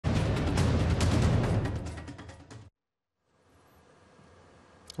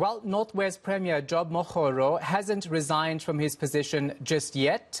Well, Northwest Premier Job Mokgoro hasn't resigned from his position just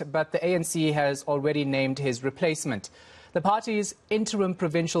yet, but the ANC has already named his replacement. The party's Interim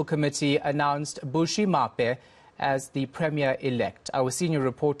Provincial Committee announced Bushy Maape as the Premier-elect. Our senior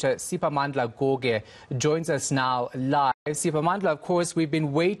reporter Siphamandla Goge joins us now live. Siphamandla, of course, we've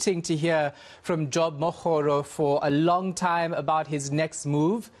been waiting to hear from Job Mokgoro for a long time about his next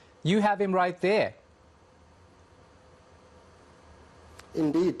move. You have him right there.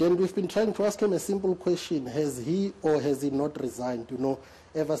 Indeed, and we've been trying to ask him a simple question. Has he or has he not resigned? You know,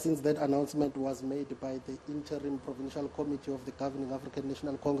 ever since that announcement was made by the Interim Provincial Committee of the Governing African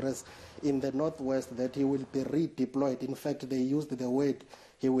National Congress in the Northwest that he will be redeployed. In fact, they used the word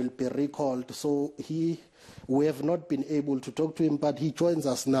he will be recalled. So we have not been able to talk to him, but he joins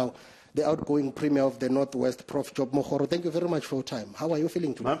us now, the outgoing Premier of the Northwest, Prof. Job Mokgoro. Thank you very much for your time. How are you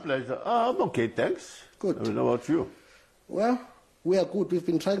feeling today? My pleasure. I'm okay, thanks. Good. I don't know about you. Well, we are good. We've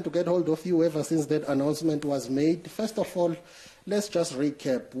been trying to get hold of you ever since that announcement was made. First of all, let's just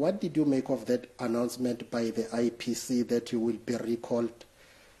recap. What did you make of that announcement by the IPC that you will be recalled?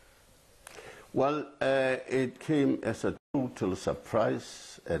 Well, it came as a total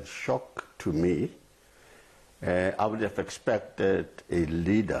surprise and shock to me. I would have expected a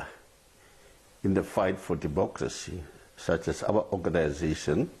leader in the fight for democracy, such as our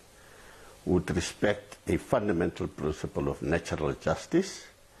organization, would respect a fundamental principle of natural justice,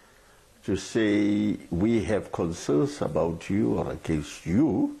 to say we have concerns about you or against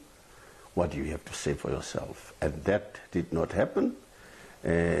you, what do you have to say for yourself? And that did not happen.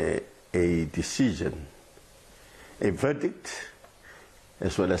 A decision, a verdict,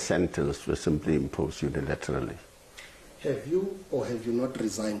 as well as sentence were simply imposed unilaterally. Have you or have you not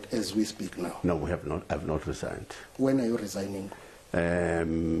resigned as we speak now? No, we have not. I have not resigned. When are you resigning?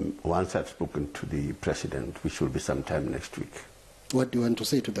 Once I've spoken to the President, which will be sometime next week. What do you want to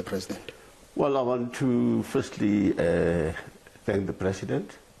say to the President? Well, I want to firstly thank the President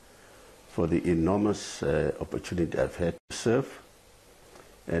for the enormous opportunity I've had to serve.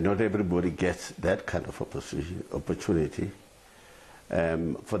 Not everybody gets that kind of opportunity.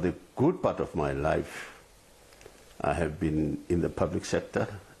 For the good part of my life, I have been in the public sector,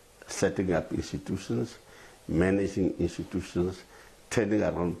 setting up institutions, managing institutions, turning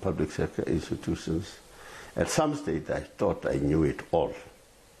around public sector institutions. At some stage, I thought I knew it all.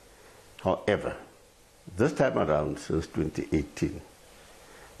 However, this time around, since 2018,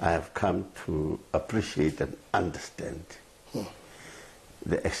 I have come to appreciate and understand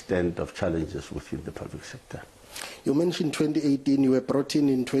the extent of challenges within the public sector. You mentioned 2018, you were brought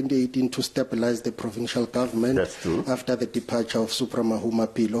in 2018 to stabilize the provincial government. That's true. After the departure of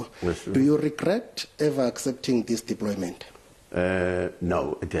Siphamandla Goge. Do you regret ever accepting this deployment?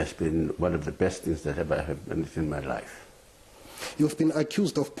 No, it has been one of the best things that ever happened in my life. You've been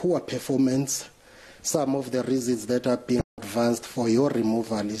accused of poor performance. Some of the reasons that are being advanced for your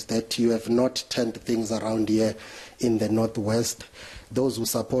removal is that you have not turned things around here in the Northwest. Those who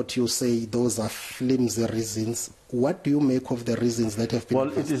support you say those are flimsy reasons. What do you make of the reasons that have been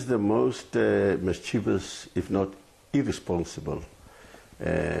advanced? Well, it is the most mischievous, if not irresponsible,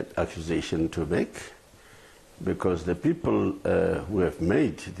 accusation to make, because the people who have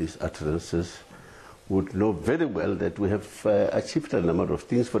made these utterances would know very well that we have achieved a number of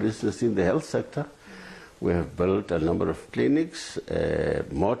things. For instance, in the health sector, we have built a number of clinics,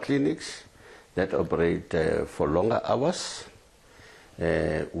 more clinics that operate for longer hours.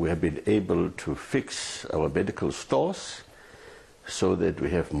 We have been able to fix our medical stores so that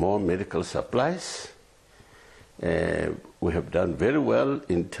we have more medical supplies. We have done very well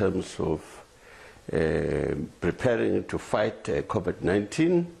in terms of preparing to fight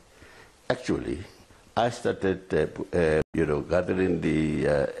COVID-19. Actually, I started gathering the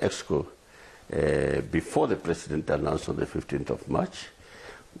EXCO before the President announced on the 15th of March.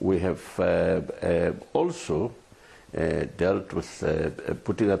 We have also dealt with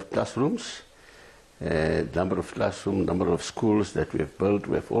putting up classrooms, number of classrooms, number of schools that we have built.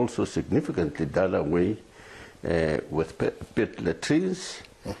 We have also significantly done away with pit latrines.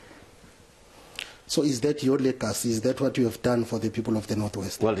 So is that your legacy? Is that what you have done for the people of the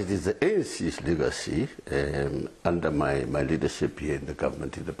Northwest? Well, it is the ANC's legacy under my leadership here in the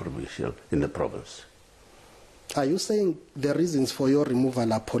government, in the province. Are you saying the reasons for your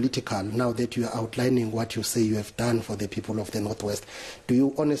removal are political now that you are outlining what you say you have done for the people of the Northwest? Do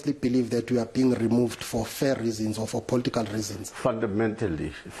you honestly believe that you are being removed for fair reasons or for political reasons? Fundamentally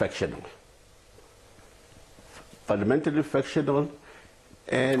factional. Fundamentally factional,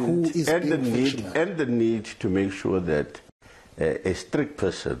 and the need to make sure that a strict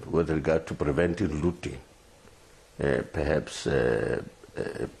person with regard to preventing looting perhaps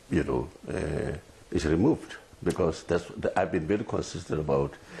is removed, because I've been very consistent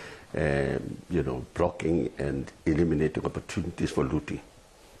about, blocking and eliminating opportunities for looting.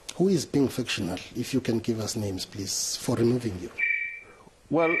 Who is being fictional? If you can give us names, please, for removing you.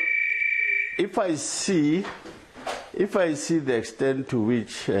 Well, if I see the extent to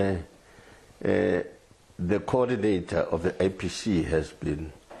which the coordinator of the IPC has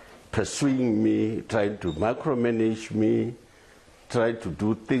been pursuing me, trying to micromanage me, trying to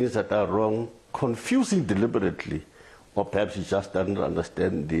do things that are wrong, confusing deliberately, or perhaps he just doesn't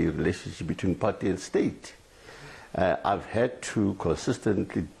understand the relationship between party and state, I've had to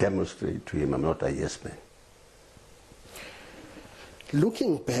consistently demonstrate to him I'm not a yes man.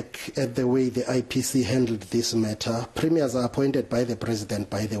 Looking back at the way the IPC handled this matter, premiers are appointed by the president,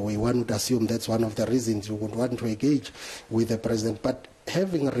 by the way. One would assume that's one of the reasons you would want to engage with the president. But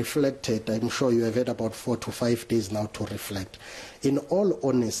having reflected, I'm sure you have had about 4 to 5 days now to reflect. In all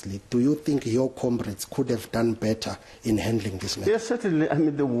honesty, do you think your comrades could have done better in handling this matter? Yes, certainly. I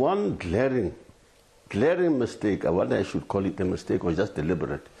mean, the one glaring mistake, what I should call it a mistake, was just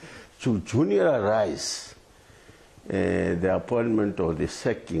deliberate, to juniorize the appointment or the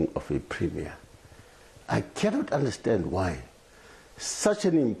sacking of a premier. I cannot understand why such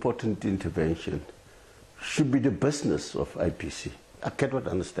an important intervention should be the business of IPC. I cannot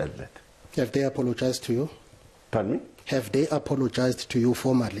understand that. Have they apologized to you? Pardon me? Have they apologized to you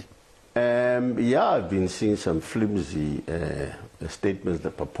formally? Yeah, I've been seeing some flimsy statements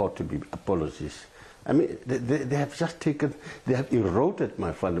that purport to be apologies. I mean, they have just they have eroded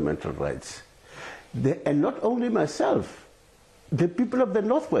my fundamental rights. And not only myself, the people of the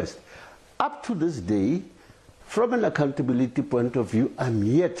Northwest. Up to this day, from an accountability point of view, I'm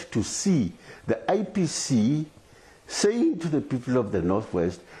yet to see the IPC saying to the people of the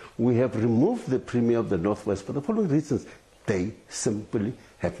Northwest, we have removed the Premier of the Northwest for the following reasons. They simply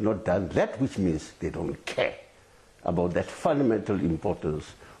have not done that, which means they don't care about that fundamental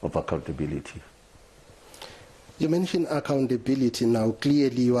importance of accountability. You mentioned accountability now.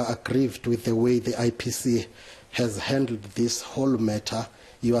 Clearly you are aggrieved with the way the IPC has handled this whole matter.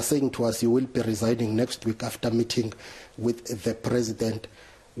 You are saying to us you will be resigning next week after meeting with the president.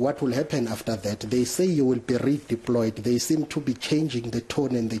 What will happen after that? They say you will be redeployed. They seem to be changing the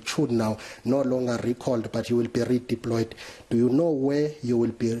tone and the tune now, no longer recalled, but you will be redeployed. Do you know where you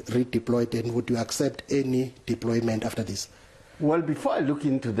will be redeployed, and would you accept any deployment after this? Well, before I look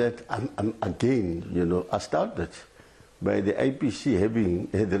into that, I started by the IPC having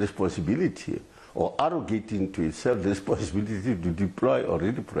the responsibility or arrogating to itself the responsibility to deploy or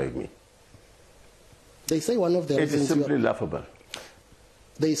redeploy me. They say one of the reasons... It is simply laughable.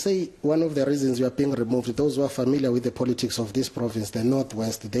 They say one of the reasons you are being removed, those who are familiar with the politics of this province, the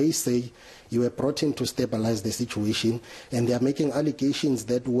Northwest, they say you were brought in to stabilize the situation, and they are making allegations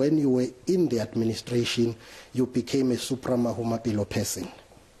that when you were in the administration, you became a supramahumapilo person.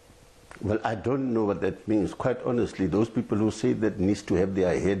 Well, I don't know what that means. Quite honestly, those people who say that needs to have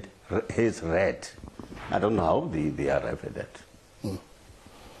their heads read. I don't know how they arrive at that.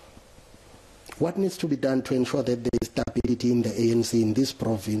 What needs to be done to ensure that there is stability in the ANC in this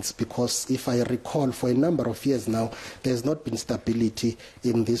province? Because if I recall, for a number of years now, there's not been stability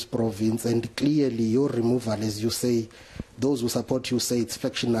in this province, and clearly your removal, as you say, those who support you say it's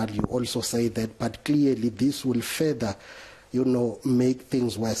factional, you also say that, but clearly this will further, make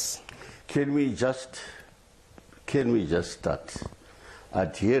things worse. Can we just start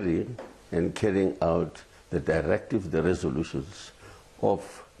adhering and carrying out the directives, the resolutions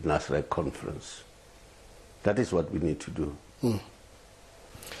of Nasrec conference? That is what we need to do.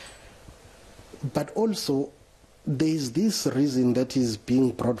 But also, there is this reason that is being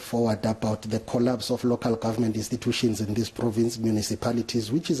brought forward about the collapse of local government institutions in this province,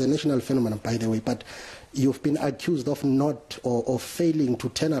 municipalities, which is a national phenomenon, by the way, but you've been accused of not or failing to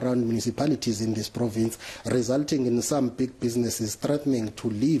turn around municipalities in this province, resulting in some big businesses threatening to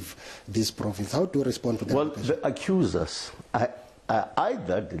leave this province. How do you respond to that? Well, the accusers are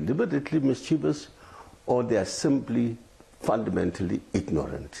either deliberately mischievous or they are simply fundamentally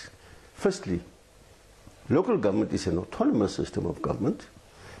ignorant. Firstly, local government is an autonomous system of government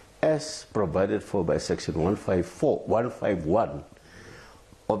as provided for by Section 151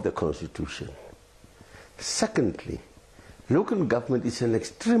 of the Constitution. Secondly, local government is an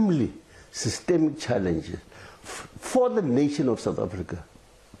extremely systemic challenge for the nation of South Africa,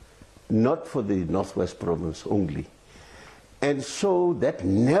 not for the Northwest province only. And so that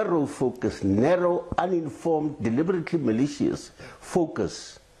narrow focus, narrow, uninformed, deliberately malicious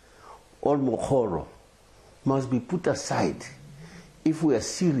focus on Mokgoro must be put aside if we are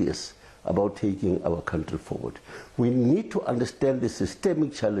serious about taking our country forward. We need to understand the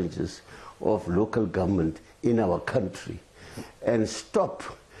systemic challenges of local government in our country and stop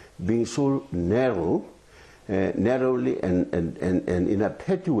being so narrowly and in a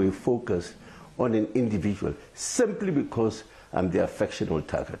petty way focused on an individual simply because I'm their affectional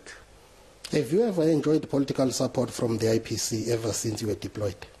target. Have you ever enjoyed political support from the IPC ever since you were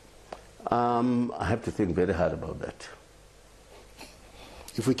deployed? I have to think very hard about that.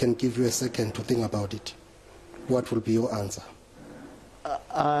 If we can give you a second to think about it, what will be your answer?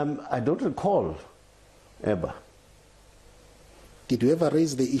 I don't recall ever. Did you ever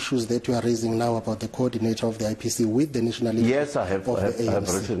raise the issues that you are raising now about the coordinator of the IPC with the national leadership? Yes, I have. I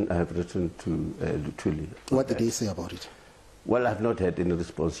have written to Lutuli. What did they say about it? Well, I've not had any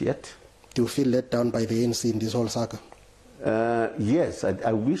response yet. Do you feel let down by the ANC in this whole saga? Yes,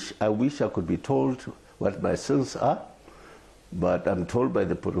 I wish I could be told what my sins are, but I'm told by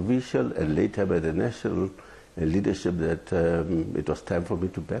the provincial and later by the national leadership that it was time for me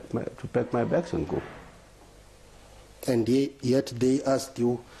to pack my bags and go. And yet they asked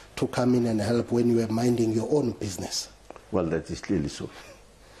you to come in and help when you were minding your own business. Well, that is clearly so.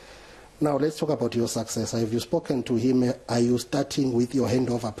 Now, let's talk about your successor. Have you spoken to him? Are you starting with your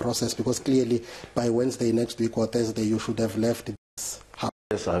handover process? Because clearly, by Wednesday next week or Thursday, you should have left this house.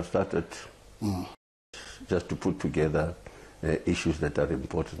 Yes, I have started just to put together issues that are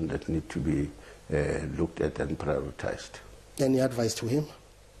important, that need to be looked at and prioritized. Any advice to him?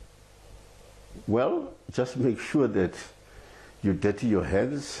 Well, just make sure that you dirty your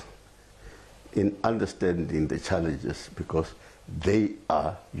hands in understanding the challenges, because they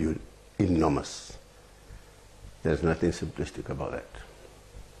are enormous. There's nothing simplistic about that.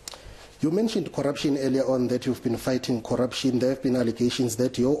 You mentioned corruption earlier on, that you've been fighting corruption. There have been allegations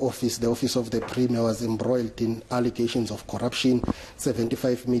that your office, the office of the Premier, was embroiled in allegations of corruption,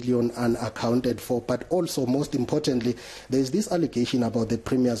 75 million unaccounted for. But also, most importantly, there is this allegation about the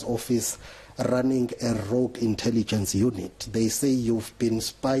Premier's office running a rogue intelligence unit. They say you've been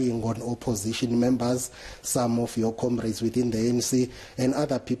spying on opposition members, some of your comrades within the ANC, and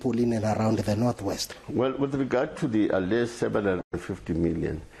other people in and around the Northwest. Well, with regard to the alleged 750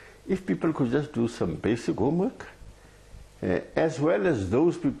 million, if people could just do some basic homework, as well as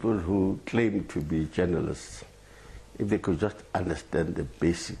those people who claim to be journalists, if they could just understand the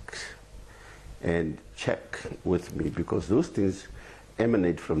basics and check with me, because those things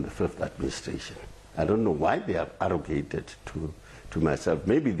emanate from the Fifth Administration. I don't know why they are arrogated to myself.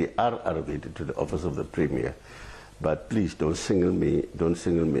 Maybe they are arrogated to the office of the Premier, but please don't single me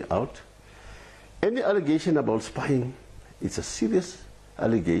out. Any allegation about spying, it's a serious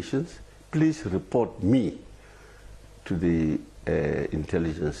allegations. Please report me to the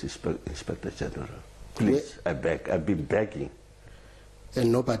Intelligence Inspector General. Please, I beg. I've been begging.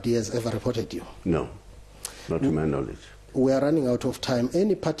 And nobody has ever reported you? No, not to my knowledge. We are running out of time.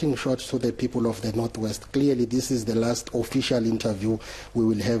 Any parting shots to the people of the Northwest? Clearly, this is the last official interview we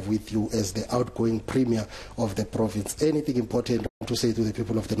will have with you as the outgoing Premier of the province. Anything important to say to the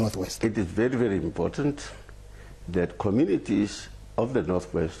people of the Northwest? It is very, very important that communities of the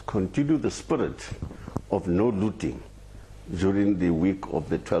Northwest continue the spirit of no looting during the week of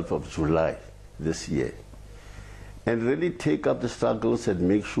the 12th of July this year, and really take up the struggles and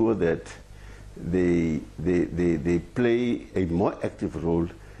make sure that they play a more active role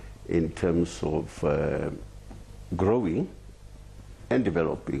in terms of growing and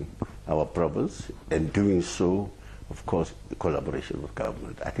developing our province, and doing so, of course, in collaboration with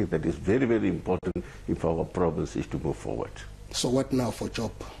government. I think that is very, very important if our province is to move forward. So what now for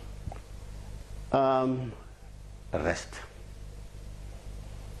Job? Rest.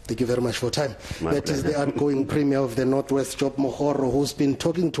 Thank you very much for your time. My That pleasure. is the outgoing Premier of the Northwest, Job Mokgoro, who's been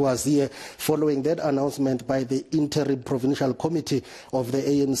talking to us here following that announcement by the Interim Provincial Committee of the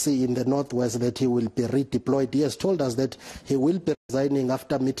ANC in the Northwest that he will be redeployed. He has told us that he will be resigning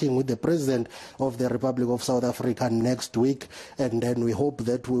after meeting with the President of the Republic of South Africa next week, and then we hope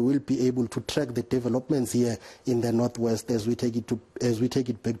that we will be able to track the developments here in the Northwest as we take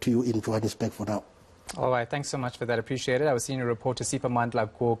it back to you in Johannesburg for now. All right, thanks so much for that. Appreciate it. Our senior reporter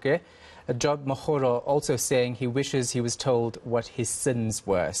Siphamandla Goge. Job Mokgoro also saying he wishes he was told what his sins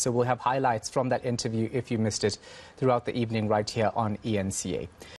were. So we'll have highlights from that interview, if you missed it, throughout the evening right here on eNCA.